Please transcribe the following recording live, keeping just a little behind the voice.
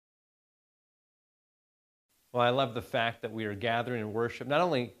Well, I love the fact that we are gathering in worship, not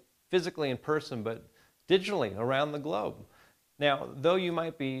only physically in person, but digitally around the globe. Now, though you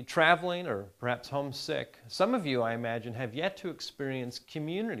might be traveling or perhaps homesick, some of you, I imagine, have yet to experience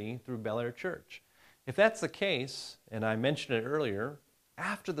community through Bel Air Church. If that's the case, and I mentioned it earlier,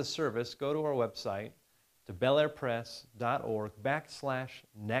 after the service, go to our website, to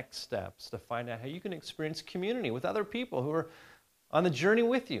belairpress.org/next steps to find out how you can experience community with other people who are on the journey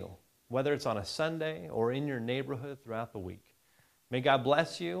with you, whether it's on a Sunday or in your neighborhood throughout the week. May God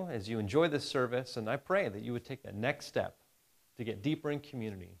bless you as you enjoy this service, and I pray that you would take that next step to get deeper in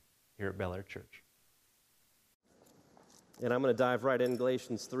community here at Bel Air Church. And I'm going to dive right in,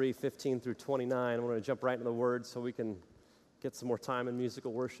 Galatians 3:15 through 29. I'm going to jump right into the Word so we can get some more time in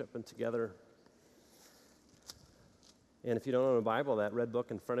musical worship and together. And if you don't own a Bible, that red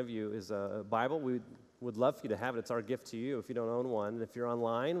book in front of you is a Bible. We would love for you to have it. It's our gift to you if you don't own one. And if you're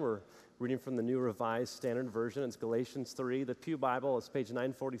online, we're reading from the New Revised Standard Version. It's Galatians 3. The Pew Bible is page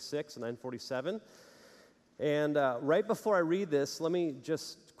 946 and 947. And right before I read this, let me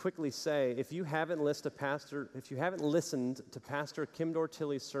just quickly say, if you haven't listened to Pastor Kim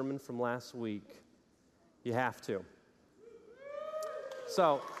Dortilli's sermon from last week, you have to.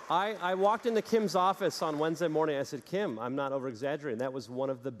 So I walked into Kim's office on Wednesday morning. I said, Kim, I'm not over-exaggerating. That was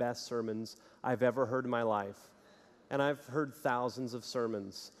one of the best sermons I've ever heard in my life. And I've heard thousands of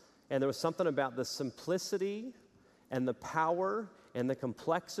sermons. And there was something about the simplicity and the power and the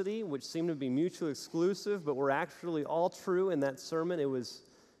complexity, which seemed to be mutually exclusive, but were actually all true in that sermon. It was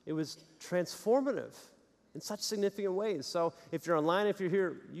transformative in such significant ways. So if you're online, if you're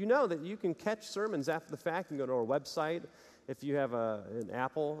here, you know that you can catch sermons after the fact and go to our website. If you have an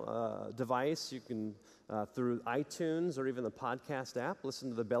Apple device, you can, through iTunes or even the podcast app, listen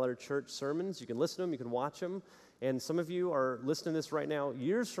to the Bel Air Church sermons. You can listen to them, you can watch them. And some of you are listening to this right now,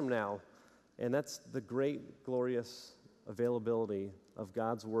 years from now. And that's the great, glorious availability of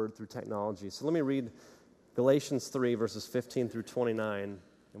God's Word through technology. So let me read Galatians 3, verses 15 through 29,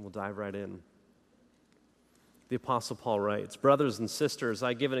 and we'll dive right in. The Apostle Paul writes, "Brothers and sisters,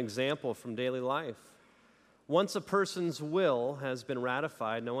 I give an example from daily life. Once a person's will has been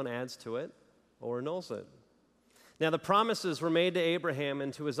ratified, no one adds to it or annuls it. Now the promises were made to Abraham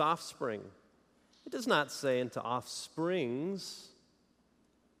and to his offspring. It does not say into offsprings,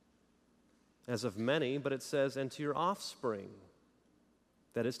 as of many, but it says, and to your offspring.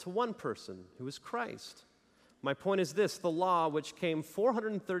 That is to one person, who is Christ. My point is this, the law, which came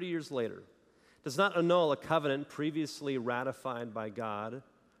 430 years later, does not annul a covenant previously ratified by God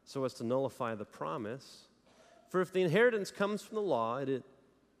so as to nullify the promise. For if the inheritance comes from the law, it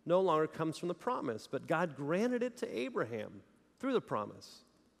no longer comes from the promise, but God granted it to Abraham through the promise."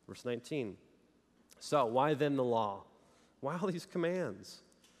 Verse 19. "So why then the law? Why all these commands?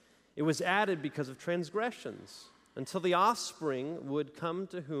 It was added because of transgressions, until the offspring would come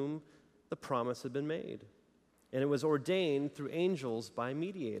to whom the promise had been made. And it was ordained through angels by a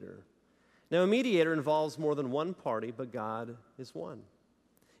mediator. Now a mediator involves more than one party, but God is one.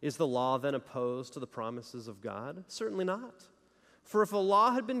 Is the law then opposed to the promises of God? Certainly not. For if a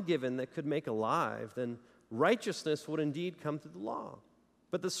law had been given that could make alive, then righteousness would indeed come through the law.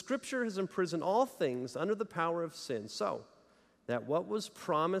 But the Scripture has imprisoned all things under the power of sin, so that what was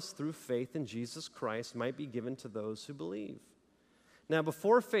promised through faith in Jesus Christ might be given to those who believe. Now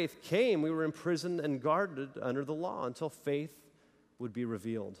before faith came, we were imprisoned and guarded under the law until faith would be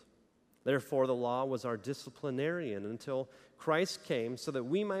revealed. Therefore, the law was our disciplinarian until Christ came so that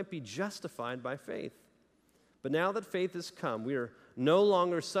we might be justified by faith. But now that faith has come, we are no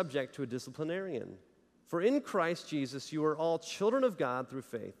longer subject to a disciplinarian. For in Christ Jesus, you are all children of God through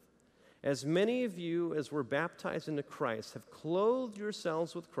faith. As many of you as were baptized into Christ have clothed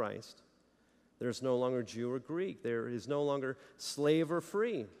yourselves with Christ. There is no longer Jew or Greek. There is no longer slave or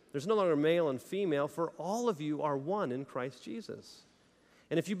free. There's no longer male and female, for all of you are one in Christ Jesus.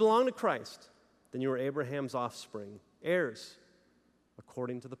 And if you belong to Christ, then you are Abraham's offspring, heirs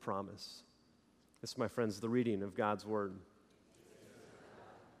according to the promise." This, my friends, is the reading of God's Word.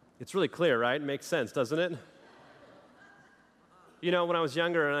 It's really clear, right? It makes sense, doesn't it? You know, when I was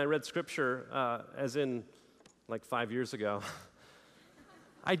younger and I read Scripture, as in like 5 years ago,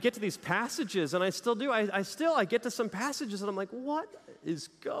 I'd get to these passages, and I still do. I get to some passages, and I'm like, what is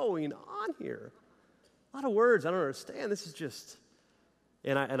going on here? A lot of words I don't understand. This is just...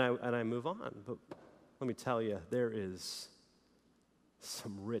 And I move on. But let me tell you, there is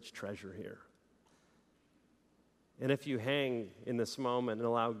some rich treasure here. And if you hang in this moment and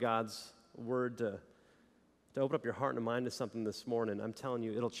allow God's Word to open up your heart and mind to something this morning, I'm telling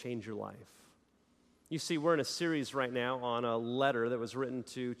you, it'll change your life. You see, we're in a series right now on a letter that was written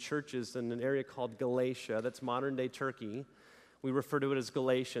to churches in an area called Galatia. That's modern-day Turkey. We refer to it as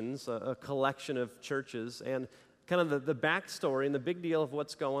Galatians, a collection of churches. And kind of the backstory and the big deal of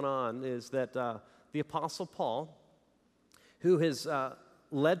what's going on is that the Apostle Paul, who has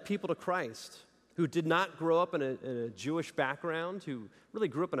led people to Christ, who did not grow up in a Jewish background, who really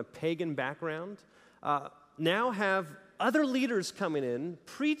grew up in a pagan background, now have other leaders coming in,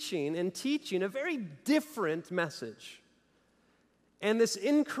 preaching and teaching a very different message. And this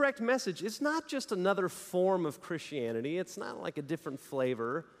incorrect message is not just another form of Christianity. It's not like a different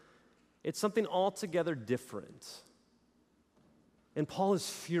flavor. It's something altogether different. And Paul is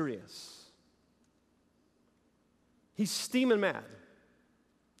furious. He's steaming mad.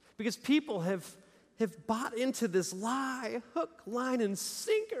 Because people have bought into this lie, hook, line, and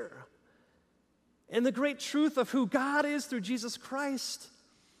sinker. And the great truth of who God is through Jesus Christ,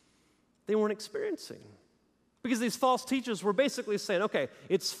 they weren't experiencing. Because these false teachers were basically saying, okay,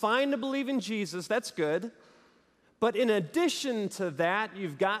 it's fine to believe in Jesus, that's good. But in addition to that,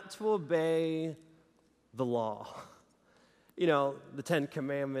 you've got to obey the law. You know, the Ten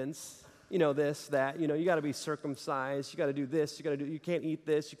Commandments, you know, this, that, you know, you got to be circumcised, you got to do this, you can't eat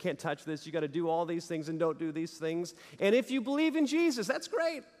this, you can't touch this, you got to do all these things and don't do these things. And if you believe in Jesus, that's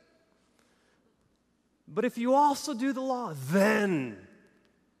great. But if you also do the law, then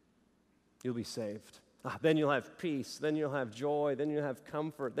you'll be saved. Then you'll have peace, then you'll have joy, then you'll have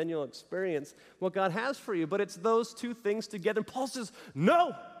comfort, then you'll experience what God has for you. But it's those two things together. And Paul says,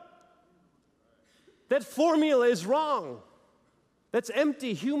 no, that formula is wrong. That's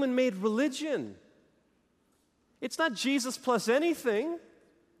empty, human-made religion. It's not Jesus plus anything,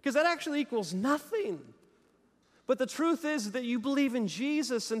 because that actually equals nothing. But the truth is that you believe in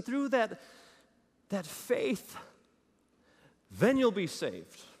Jesus, and through that faith, then you'll be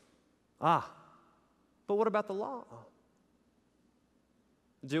saved. But what about the law?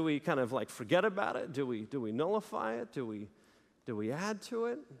 Do we kind of like forget about it? Do we nullify it? Do we add to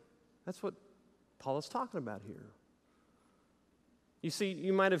it? That's what Paul is talking about here. You see,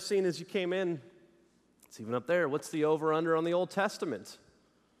 you might have seen as you came in, it's even up there, what's the over-under on the Old Testament?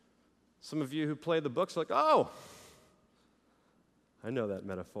 Some of you who play the books are like, oh, I know that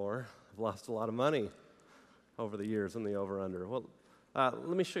metaphor. I've lost a lot of money over the years on the over-under. Well,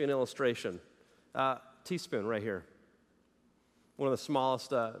 let me show you an illustration. Teaspoon right here. One of the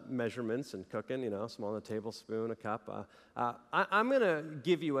smallest measurements in cooking, you know, smaller than a tablespoon, a cup. I'm going to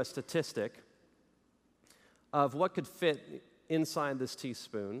give you a statistic of what could fit inside this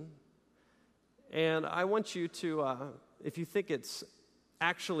teaspoon. And I want you to, if you think it's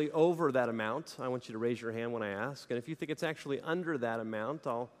actually over that amount, I want you to raise your hand when I ask. And if you think it's actually under that amount,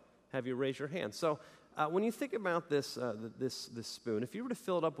 I'll have you raise your hand. So when you think about this spoon, if you were to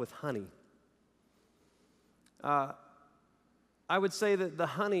fill it up with honey, I would say that the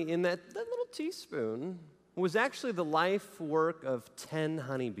honey in that little teaspoon was actually the life work of 10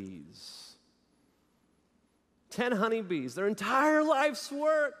 honeybees. 10 honeybees, their entire life's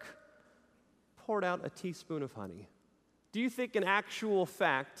work, poured out a teaspoon of honey. Do you think in actual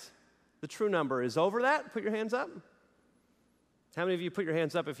fact the true number is over that? Put your hands up. How many of you put your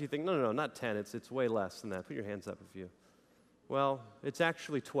hands up if you think, no, not 10, it's way less than that. Put your hands up if you. Well, it's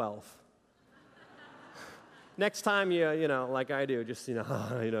actually 12. Next time you know, like I do, just,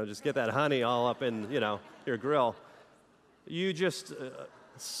 just get that honey all up in, your grill. You just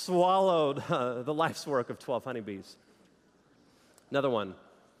swallowed the life's work of 12 honeybees. Another one.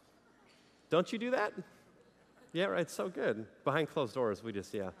 Don't you do that? Yeah, right, so good. Behind closed doors, we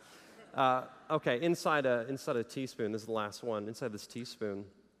just, okay, inside a teaspoon, this is the last one, inside this teaspoon,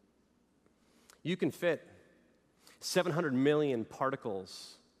 you can fit 700 million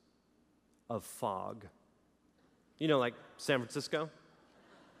particles of fog. You know, like San Francisco?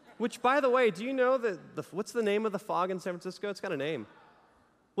 Which, by the way, do you know what's the name of the fog in San Francisco? It's got a name.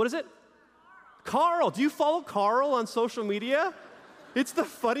 What is it? Carl. Do you follow Carl on social media? It's the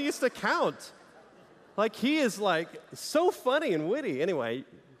funniest account. Like, he is, so funny and witty. Anyway,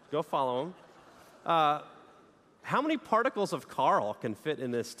 go follow him. How many particles of Carl can fit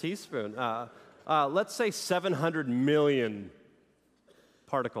in this teaspoon? Let's say 700 million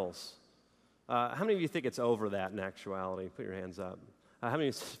particles. How many of you think it's over that in actuality? Put your hands up. How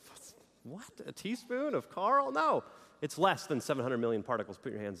many? What? A teaspoon of Carl? No. It's less than 700 million particles.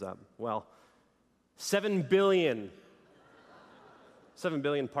 Put your hands up. Well, 7 billion. 7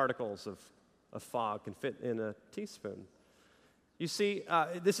 billion particles of fog can fit in a teaspoon. You see,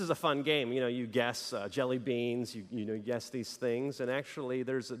 this is a fun game. You guess jelly beans, you guess these things, and actually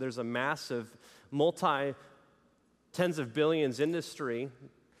there's a massive tens of billions industry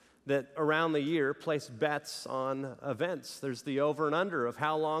that around the year place bets on events. There's the over and under of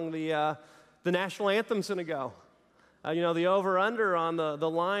how long the national anthem's going to go. The over-under on the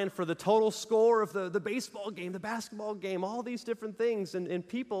line for the total score of the baseball game, the basketball game, all these different things. And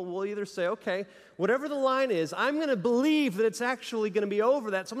people will either say, okay, whatever the line is, I'm going to believe that it's actually going to be over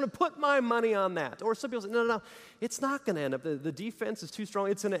that, so I'm going to put my money on that. Or some people say, no, it's not going to end up. The defense is too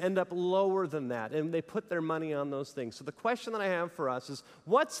strong. It's going to end up lower than that. And they put their money on those things. So the question that I have for us is,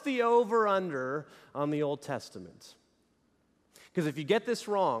 what's the over-under on the Old Testament? Because if you get this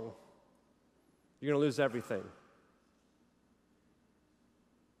wrong, you're going to lose everything.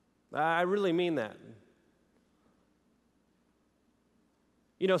 I really mean that.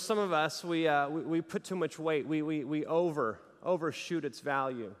 Some of us, we put too much weight. We overshoot its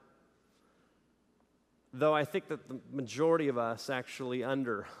value. Though I think that the majority of us actually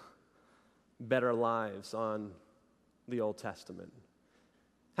bet our lives on the Old Testament.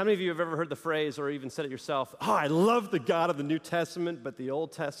 How many of you have ever heard the phrase or even said it yourself, oh, I love the God of the New Testament, but the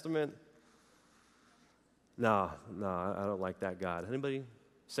Old Testament? No, I don't like that God. Anybody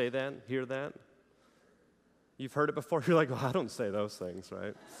say that? Hear that? You've heard it before? You're like, well, I don't say those things,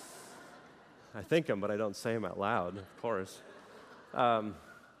 right? I think them, but I don't say them out loud, of course.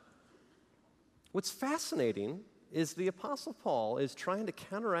 What's fascinating is the Apostle Paul is trying to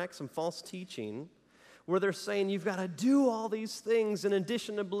counteract some false teaching where they're saying you've got to do all these things in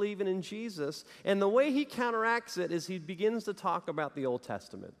addition to believing in Jesus. And the way he counteracts it is he begins to talk about the Old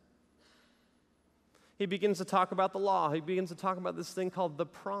Testament. He begins to talk about the law. He begins to talk about this thing called the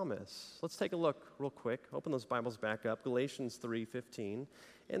promise. Let's take a look real quick. Open those Bibles back up, Galatians 3:15.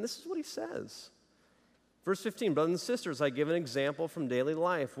 And this is what he says. Verse 15, brothers and sisters, I give an example from daily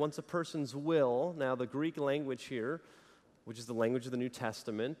life. Once a person's will, now the Greek language here, which is the language of the New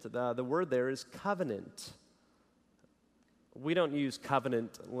Testament, the word there is covenant. We don't use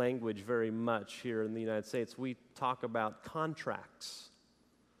covenant language very much here in the United States. We talk about contracts.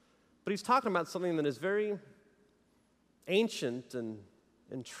 But he's talking about something that is very ancient and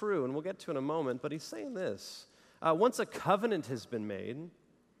true, and we'll get to in a moment. But he's saying this. Once a covenant has been made,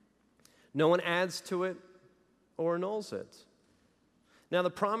 no one adds to it or annuls it. Now,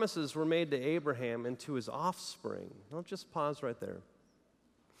 the promises were made to Abraham and to his offspring. I'll just pause right there.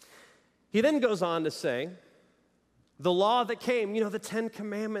 He then goes on to say, the law that came, the 10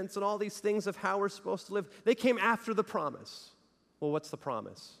 Commandments and all these things of how we're supposed to live, they came after the promise. Well, what's the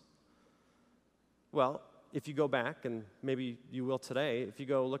promise? Well, if you go back, and maybe you will today, if you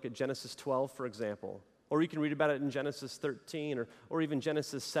go look at Genesis 12, for example, or you can read about it in Genesis 13, or even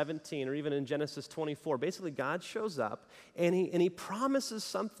Genesis 17, or even in Genesis 24. Basically, God shows up, and he promises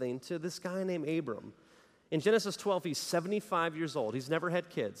something to this guy named Abram. In Genesis 12, he's 75 years old. He's never had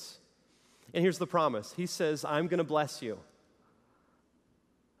kids. And here's the promise. He says, I'm going to bless you.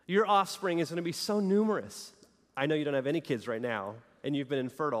 Your offspring is going to be so numerous. I know you don't have any kids right now, and you've been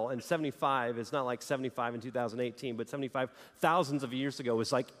infertile, and 75 is not like 75 in 2018, but 75 thousands of years ago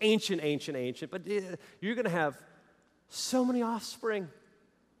was like ancient, but you're going to have so many offspring.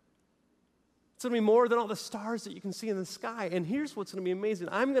 It's going to be more than all the stars that you can see in the sky. And here's what's going to be amazing.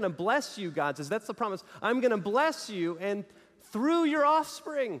 I'm going to bless you, God says. That's the promise. I'm going to bless you, and through your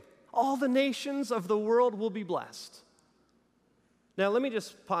offspring, all the nations of the world will be blessed. Now, let me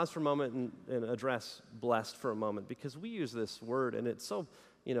just pause for a moment and address blessed for a moment, because we use this word, and it's so,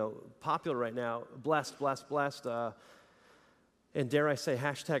 popular right now. Blessed, and dare I say,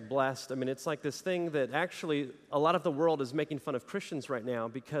 #blessed. I mean, it's like this thing that actually a lot of the world is making fun of Christians right now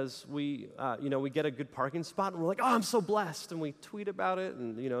because we get a good parking spot, and we're like, oh, I'm so blessed, and we tweet about it,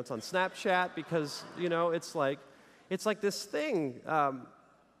 and, it's on Snapchat because, it's like this thing.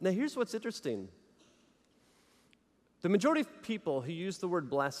 Now, here's what's interesting. The majority of people who use the word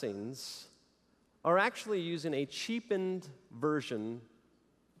blessings are actually using a cheapened version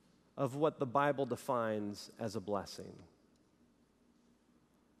of what the Bible defines as a blessing.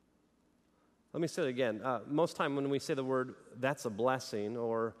 Let me say it again. Most time when we say the word, that's a blessing,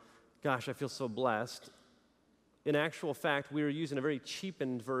 or, gosh, I feel so blessed, in actual fact, we are using a very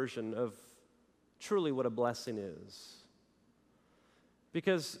cheapened version of truly what a blessing is.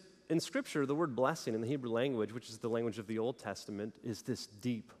 Because in Scripture, the word blessing in the Hebrew language, which is the language of the Old Testament, is this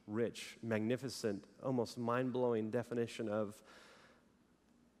deep, rich, magnificent, almost mind-blowing definition of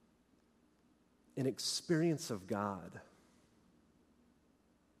an experience of God.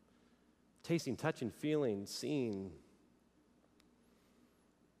 Tasting, touching, feeling, seeing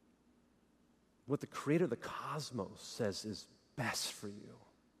what the creator of the cosmos says is best for you.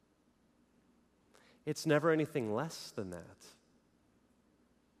 It's never anything less than that.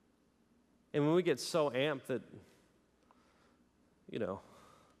 And when we get so amped that,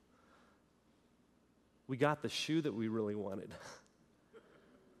 we got the shoe that we really wanted.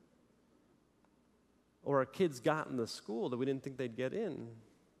 Or our kids got in the school that we didn't think they'd get in.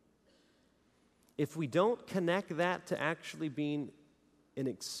 If we don't connect that to actually being an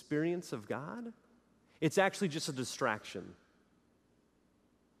experience of God, it's actually just a distraction.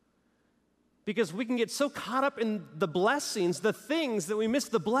 Because we can get so caught up in the blessings, the things, that we miss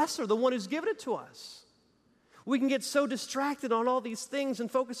the blesser, the one who's given it to us. We can get so distracted on all these things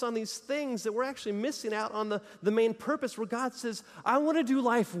and focus on these things that we're actually missing out on the main purpose where God says, I want to do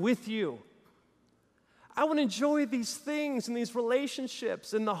life with you. I want to enjoy these things and these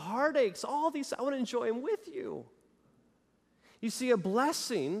relationships and the heartaches, all these, I want to enjoy them with you. You see, a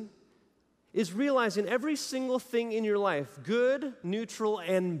blessing is realizing every single thing in your life, good, neutral,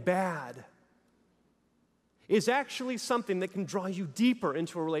 and bad, is actually something that can draw you deeper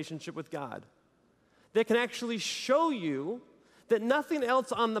into a relationship with God. That can actually show you that nothing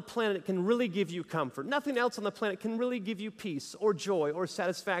else on the planet can really give you comfort. Nothing else on the planet can really give you peace or joy or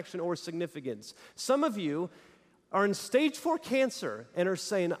satisfaction or significance. Some of you are in stage 4 cancer and are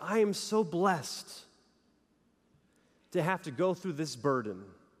saying, I am so blessed to have to go through this burden.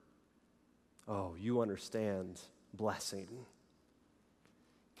 Oh, you understand blessing.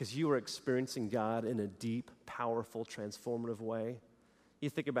 Because you are experiencing God in a deep, powerful, transformative way. You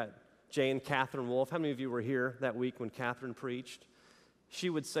think about Jay and Catherine Wolfe. How many of you were here that week when Catherine preached? She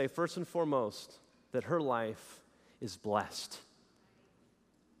would say, first and foremost, that her life is blessed.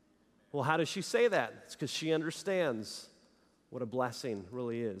 Well, how does she say that? It's because she understands what a blessing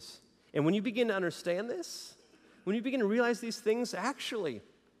really is. And when you begin to understand this, when you begin to realize these things, actually,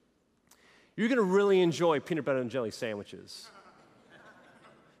 you're going to really enjoy peanut butter and jelly sandwiches.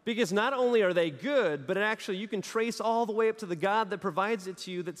 Because not only are they good, but actually you can trace all the way up to the God that provides it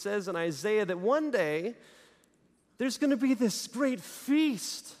to you, that says in Isaiah that one day there's going to be this great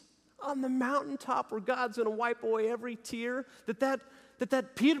feast on the mountaintop where God's going to wipe away every tear,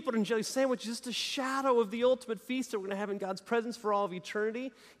 that peanut butter and jelly sandwich is just a shadow of the ultimate feast that we're going to have in God's presence for all of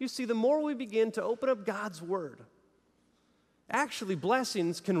eternity. You see, the more we begin to open up God's Word, actually,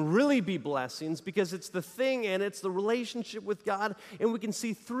 blessings can really be blessings because it's the thing and it's the relationship with God, and we can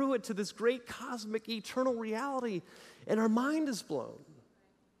see through it to this great cosmic eternal reality, and our mind is blown.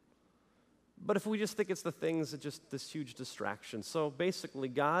 But if we just think it's the things, it's just this huge distraction. So basically,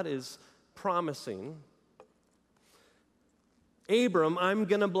 God is promising, Abram, I'm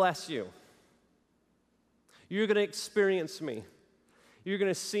going to bless you. You're going to experience me. You're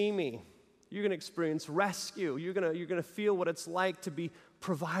going to see me. You're going to experience rescue. You're going to feel what it's like to be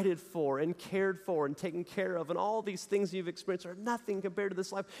provided for and cared for and taken care of. And all these things you've experienced are nothing compared to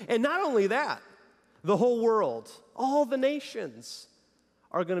this life. And not only that, the whole world, all the nations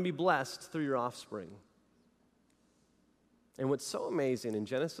are going to be blessed through your offspring. And what's so amazing in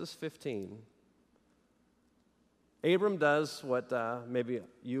Genesis 15, Abram does what maybe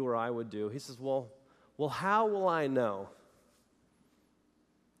you or I would do. He says, well, how will I know?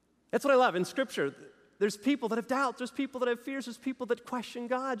 That's what I love in Scripture. There's people that have doubt. There's people that have fears. There's people that question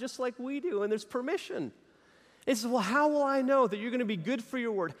God just like we do, and there's permission. He says, well, how will I know that you're going to be good for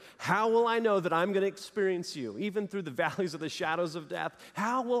your word? How will I know that I'm going to experience you, even through the valleys of the shadows of death?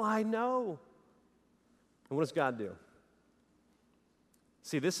 How will I know? And what does God do?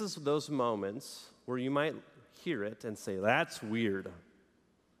 See, this is those moments where you might hear it and say, that's weird.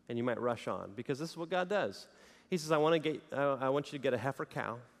 And you might rush on, because this is what God does. He says, I want you to get a heifer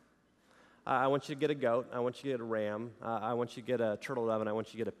cow. I want you to get a goat. I want you to get a ram. I want you to get a turtle dove, and I want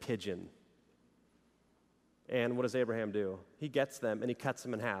you to get a pigeon. And what does Abraham do? He gets them, and he cuts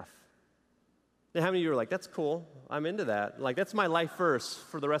them in half. Now, how many of you are like, that's cool. I'm into that. Like, that's my life verse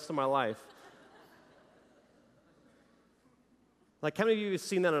for the rest of my life. Like, how many of you have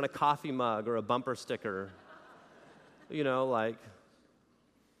seen that on a coffee mug or a bumper sticker? You know, like,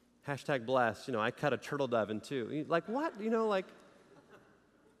 #blessed. You know, I cut a turtle dove in two. Like, what? You know, like...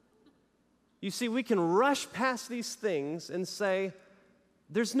 You see, we can rush past these things and say,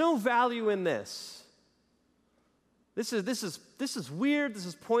 there's no value in this. This is weird, this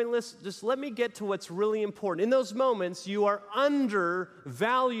is pointless. Just let me get to what's really important. In those moments, you are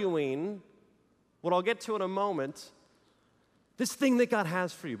undervaluing, what I'll get to in a moment, this thing that God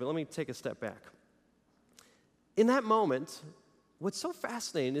has for you. But let me take a step back. In that moment, what's so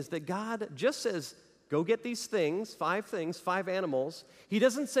fascinating is that God just says, go get these things, 5 animals. He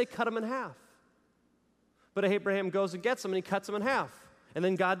doesn't say cut them in half. But Abraham goes and gets them, and he cuts them in half. And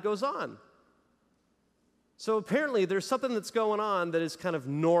then God goes on. So apparently there's something that's going on that is kind of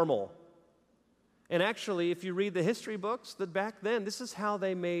normal. And actually, if you read the history books, that back then, this is how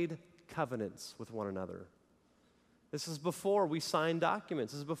they made covenants with one another. This is before we sign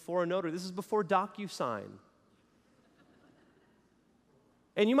documents. This is before a notary. This is before DocuSign.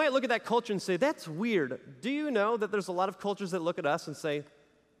 And you might look at that culture and say, that's weird. Do you know that there's a lot of cultures that look at us and say,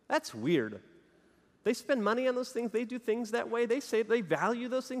 that's weird? They spend money on those things. They do things that way. They say they value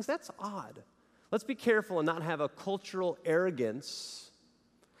those things. That's odd. Let's be careful and not have a cultural arrogance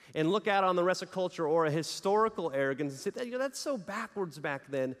and look out on the rest of culture or a historical arrogance and say, that's so backwards back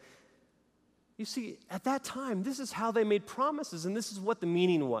then. You see, at that time, this is how they made promises, and this is what the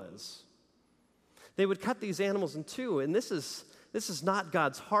meaning was. They would cut these animals in two, and this is not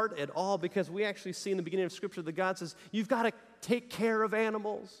God's heart at all, because we actually see in the beginning of Scripture that God says, you've got to take care of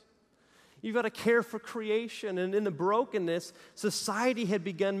animals. You've got to care for creation. And in the brokenness, society had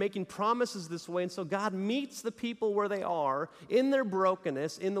begun making promises this way, and so God meets the people where they are, in their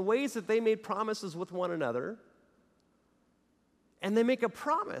brokenness, in the ways that they made promises with one another, and they make a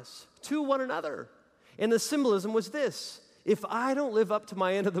promise to one another. And the symbolism was this: if I don't live up to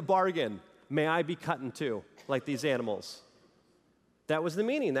my end of the bargain, may I be cut in two, like these animals. That was the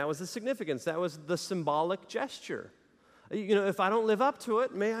meaning. That was the significance. That was the symbolic gesture. If I don't live up to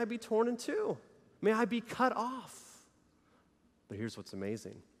it, may I be torn in two. May I be cut off. But here's what's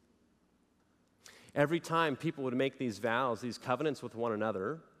amazing. Every time people would make these vows, these covenants with one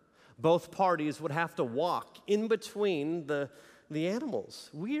another, both parties would have to walk in between the animals.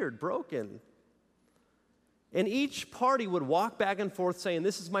 Weird, broken. And each party would walk back and forth saying,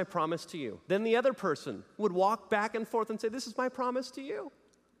 this is my promise to you. Then the other person would walk back and forth and say, this is my promise to you.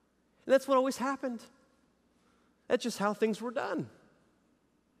 And that's what always happened. That's just how things were done.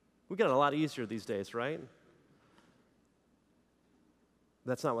 We got it a lot easier these days, right?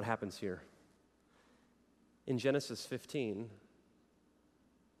 That's not what happens here. In Genesis 15,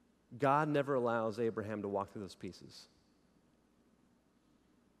 God never allows Abraham to walk through those pieces.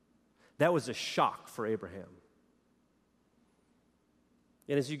 That was a shock for Abraham.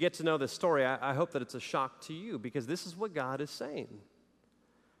 And as you get to know this story, I hope that it's a shock to you, because this is what God is saying.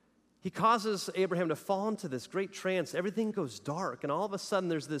 He causes Abraham to fall into this great trance. Everything goes dark, and all of a sudden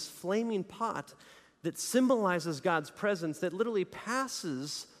there's this flaming pot that symbolizes God's presence that literally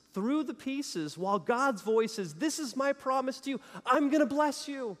passes through the pieces while God's voice says, this is my promise to you. I'm going to bless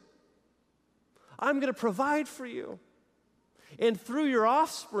you. I'm going to provide for you. And through your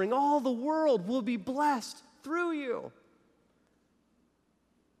offspring, all the world will be blessed through you.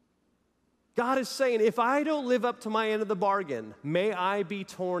 God is saying, if I don't live up to my end of the bargain, may I be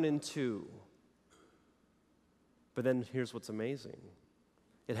torn in two. But then here's what's amazing.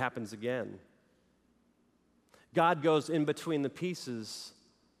 It happens again. God goes in between the pieces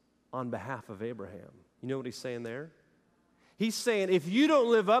on behalf of Abraham. You know what he's saying there? He's saying, if you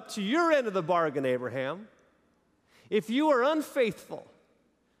don't live up to your end of the bargain, Abraham, if you are unfaithful,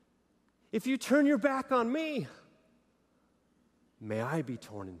 if you turn your back on me, may I be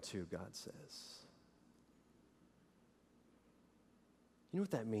torn in two, God says. You know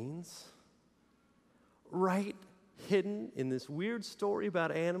what that means? Right hidden in this weird story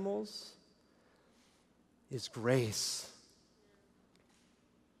about animals is grace.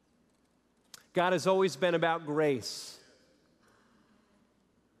 God has always been about grace.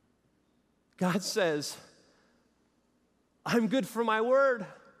 God says, I'm good for my word.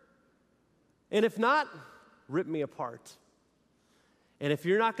 And if not, rip me apart. And if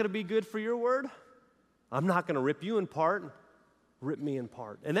you're not going to be good for your word, I'm not going to rip you in part, rip me in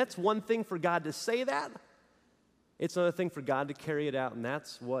part. And that's one thing for God to say that. It's another thing for God to carry it out, and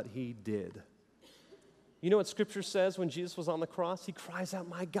that's what he did. You know what Scripture says when Jesus was on the cross? He cries out,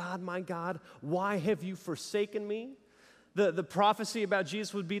 my God, why have you forsaken me? The prophecy about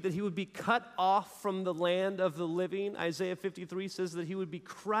Jesus would be that he would be cut off from the land of the living. Isaiah 53 says that he would be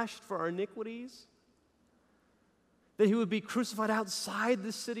crushed for our iniquities, that he would be crucified outside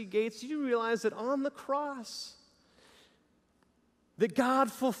the city gates. Do you realize that on the cross, that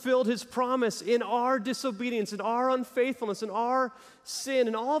God fulfilled his promise in our disobedience, in our unfaithfulness, in our sin,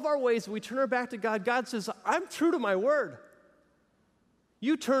 in all of our ways that we turn our back to God? God says, I'm true to my word.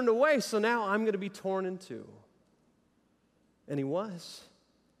 You turned away, so now I'm going to be torn in two. And he was.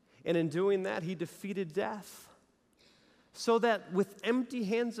 And in doing that, he defeated death, so that with empty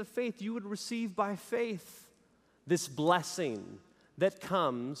hands of faith, you would receive by faith this blessing that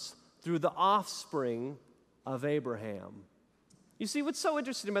comes through the offspring of Abraham. You see, what's so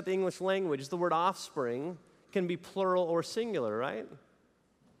interesting about the English language is the word offspring can be plural or singular, right?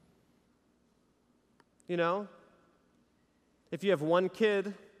 You know, if you have one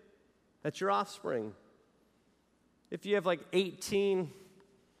kid, that's your offspring. If you have like 18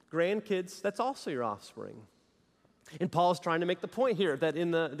 grandkids, that's also your offspring. And Paul is trying to make the point here that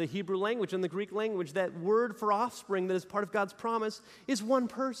in the Hebrew language, in the Greek language, that word for offspring that is part of God's promise is one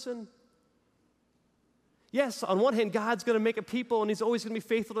person. Yes, on one hand, God's going to make a people, and he's always going to be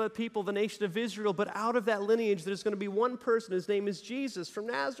faithful to that people, the nation of Israel. But out of that lineage, there's going to be one person. His name is Jesus from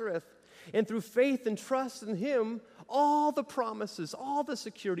Nazareth. And through faith and trust in him, all the promises, all the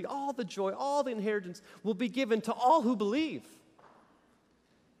security, all the joy, all the inheritance will be given to all who believe.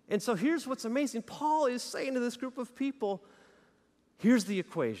 And so here's what's amazing. Paul is saying to this group of people, here's the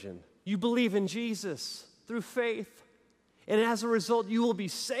equation. You believe in Jesus through faith, and as a result, you will be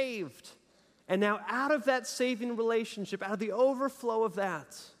saved. And now out of that saving relationship, out of the overflow of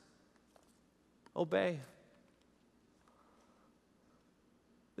that, obey.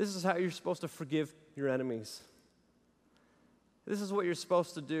 This is how you're supposed to forgive your enemies. This is what you're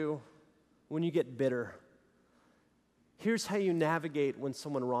supposed to do when you get bitter. Here's how you navigate when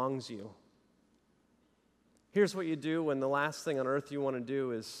someone wrongs you. Here's what you do when the last thing on earth you want to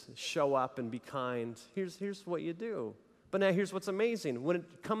do is show up and be kind. Here's what you do. But now here's what's amazing. When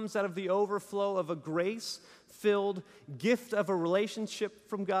it comes out of the overflow of a grace-filled gift of a relationship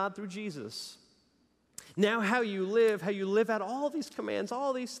from God through Jesus, now how you live out all these commands,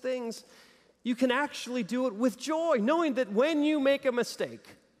 all these things, you can actually do it with joy, knowing that when you make a mistake,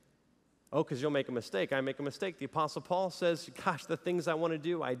 because you'll make a mistake, I make a mistake. The Apostle Paul says, gosh, the things I want to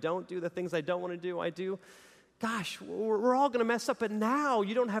do, I don't do. The things I don't want to do, I do. Gosh, we're all going to mess up, but now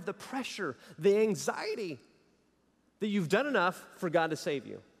you don't have the pressure, the anxiety that you've done enough for God to save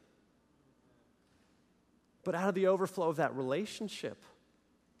you. But out of the overflow of that relationship,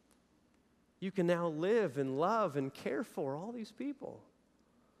 you can now live and love and care for all these people.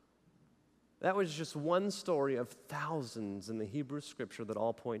 That was just one story of thousands in the Hebrew Scripture that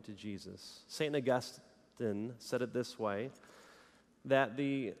all point to Jesus. St. Augustine said it this way, that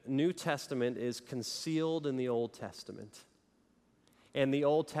the New Testament is concealed in the Old Testament, and the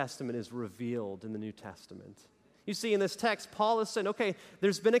Old Testament is revealed in the New Testament. You see, in this text, Paul is saying, okay,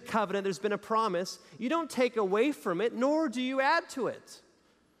 there's been a covenant, there's been a promise. You don't take away from it, nor do you add to it.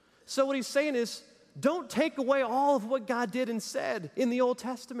 So what he's saying is, don't take away all of what God did and said in the Old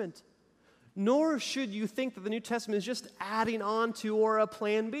Testament. Nor should you think that the New Testament is just adding on to or a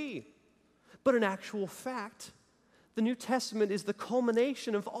plan B. But in actual fact, the New Testament is the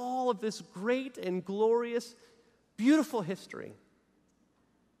culmination of all of this great and glorious, beautiful history.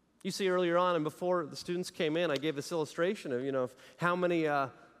 You see, earlier on, and before the students came in, I gave this illustration of how many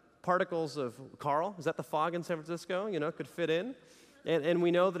particles of, Carl, is that the fog in San Francisco, could fit in? And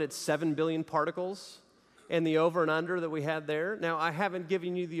we know that it's 7 billion particles, and the over and under that we had there. Now, I haven't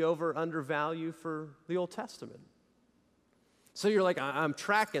given you the over-under value for the Old Testament. So you're like, I'm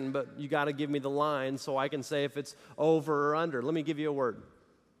tracking, but you got to give me the line so I can say if it's over or under. Let me give you a word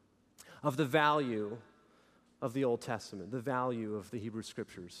of the value of the Old Testament, the value of the Hebrew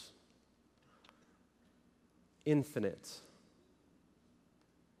Scriptures. Infinite.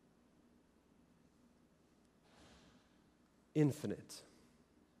 Infinite.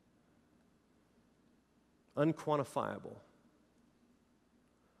 Unquantifiable.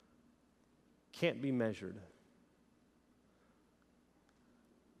 Can't be measured.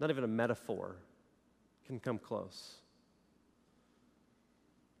 Not even a metaphor can come close.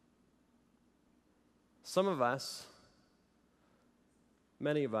 Some of us,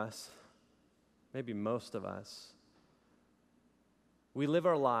 many of us, maybe most of us, we live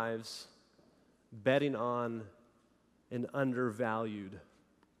our lives betting on an undervalued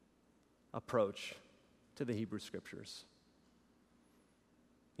approach to the Hebrew Scriptures.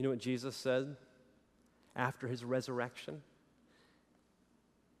 You know what Jesus said after his resurrection?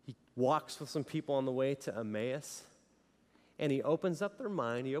 He walks with some people on the way to Emmaus, and he opens up their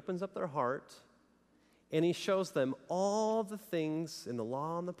mind, he opens up their heart, and he shows them all the things in the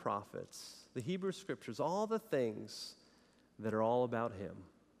law and the prophets, the Hebrew Scriptures, all the things that are all about him.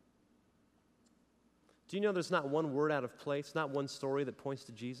 Do you know there's not one word out of place, not one story that points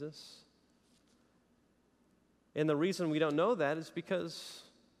to Jesus? And the reason we don't know that is because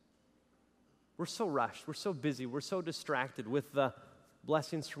we're so rushed, we're so busy, we're so distracted with the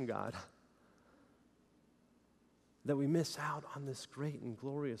blessings from God that we miss out on this great and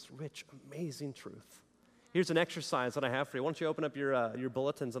glorious, rich, amazing truth. Here's an exercise that I have for you. Why don't you open up your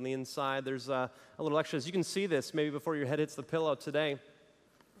bulletins on the inside? There's a little exercise. You can see this maybe before your head hits the pillow today.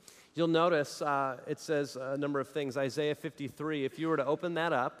 You'll notice it says a number of things. Isaiah 53, if you were to open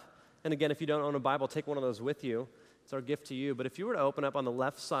that up, and again, if you don't own a Bible, take one of those with you. It's our gift to you. But if you were to open up on the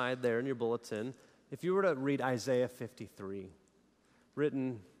left side there in your bulletin, if you were to read Isaiah 53,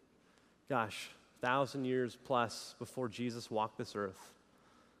 written, 1,000 years plus before Jesus walked this earth,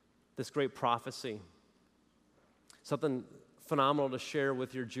 this great prophecy. Something phenomenal to share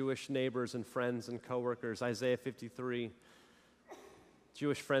with your Jewish neighbors and friends and coworkers. Isaiah 53.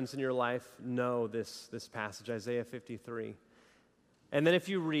 Jewish friends in your life know this passage, Isaiah 53. And then if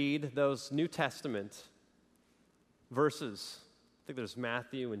you read those New Testament verses, I think there's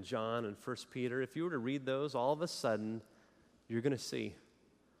Matthew and John and 1 Peter. If you were to read those, all of a sudden, you're going to see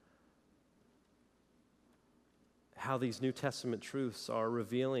how these New Testament truths are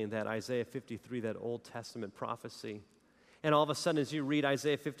revealing that Isaiah 53, that Old Testament prophecy. And all of a sudden, as you read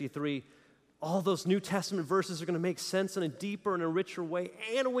Isaiah 53, all those New Testament verses are going to make sense in a deeper and a richer way.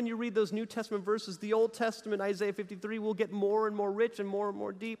 And when you read those New Testament verses, the Old Testament, Isaiah 53, will get more and more rich and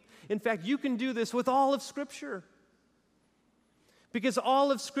more deep. In fact, you can do this with all of Scripture. Because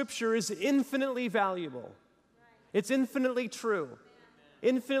all of Scripture is infinitely valuable. It's infinitely true.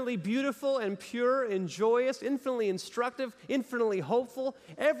 Infinitely beautiful and pure and joyous, infinitely instructive, infinitely hopeful.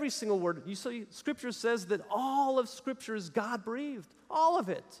 Every single word. You see, Scripture says that all of Scripture is God-breathed. All of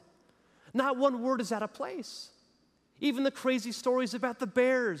it. Not one word is out of place. Even the crazy stories about the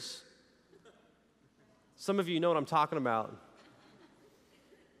bears. Some of you know what I'm talking about.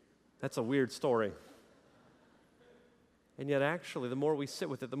 That's a weird story. And yet actually, the more we sit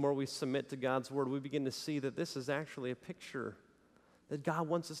with it, the more we submit to God's word, we begin to see that this is actually a picture that God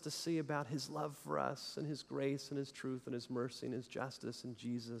wants us to see about his love for us and his grace and his truth and his mercy and his justice, and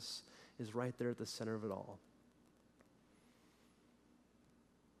Jesus is right there at the center of it all.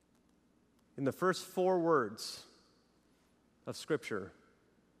 In the first 4 words of Scripture,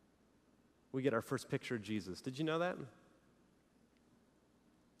 we get our first picture of Jesus. Did you know that?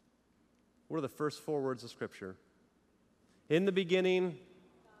 What are the first 4 words of Scripture? In the beginning,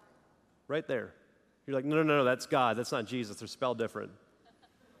 right there. You're like, no, that's God. That's not Jesus. They're spelled different.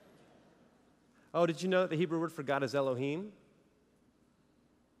 Oh, did you know that the Hebrew word for God is Elohim?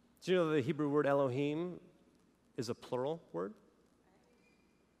 Did you know that the Hebrew word Elohim is a plural word?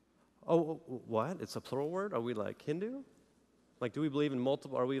 Oh, what? It's a plural word? Are we like Hindu? Like, do we believe in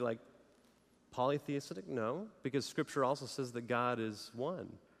multiple? Are we like polytheistic? No, because Scripture also says that God is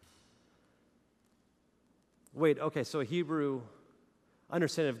one. Wait, okay, so a Hebrew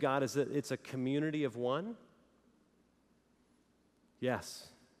understanding of God is that it's a community of one? Yes.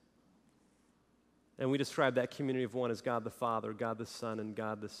 And we describe that community of one as God the Father, God the Son, and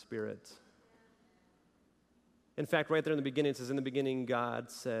God the Spirit. In fact, right there in the beginning, it says, in the beginning, God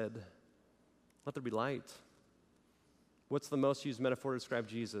said, let there be light. What's the most used metaphor to describe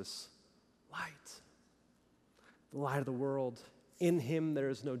Jesus? Light. The light of the world. In him there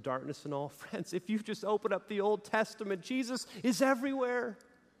is no darkness at all. Friends, if you just open up the Old Testament, Jesus is everywhere.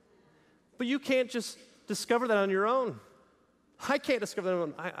 But you can't just discover that on your own. I can't discover that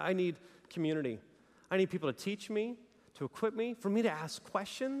on my own. I need community. I need people to teach me, to equip me, for me to ask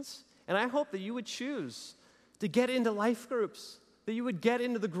questions. And I hope that you would choose to get into life groups, that you would get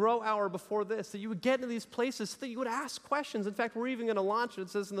into the Grow Hour before this, that you would get into these places, so that you would ask questions. In fact, we're even going to launch, it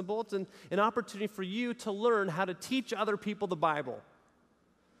says in the bulletin, an opportunity for you to learn how to teach other people the Bible.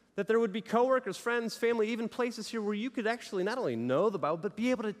 That there would be coworkers, friends, family, even places here where you could actually not only know the Bible, but be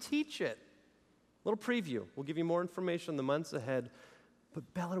able to teach it. A little preview. We'll give you more information in the months ahead.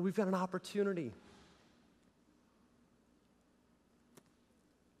 But Bella, we've got an opportunity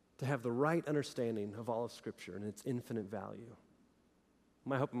to have the right understanding of all of Scripture and its infinite value.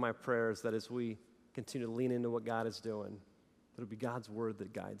 My hope and my prayer is that as we continue to lean into what God is doing, that it'll be God's word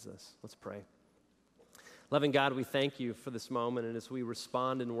that guides us. Let's pray. Loving God, we thank you for this moment, and as we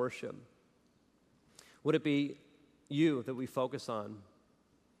respond in worship, would it be you that we focus on,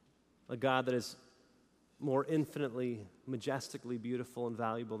 a God that is more infinitely, majestically beautiful and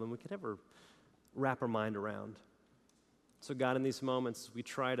valuable than we could ever wrap our mind around. So God, in these moments, we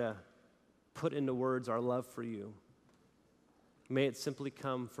try to put into words our love for you. May it simply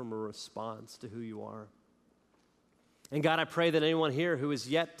come from a response to who you are. And God, I pray that anyone here who is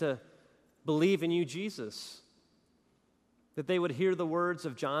yet to believe in you, Jesus, that they would hear the words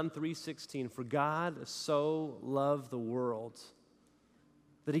of John 3:16, for God so loved the world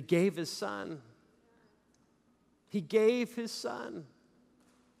that he gave his Son. He gave his Son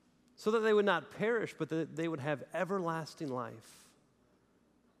so that they would not perish, but that they would have everlasting life.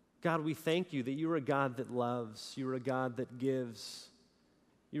 God, we thank you that you're a God that loves. You're a God that gives.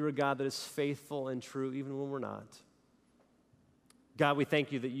 You're a God that is faithful and true even when we're not. God, we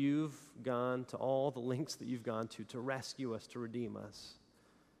thank you that you've gone to all the lengths that you've gone to rescue us, to redeem us.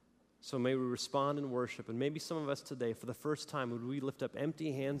 So may we respond in worship, and maybe some of us today, for the first time, would we lift up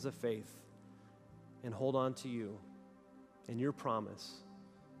empty hands of faith and hold on to you and your promise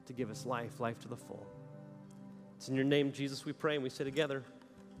to give us life to the full. It's in your name, Jesus, we pray, and we say together,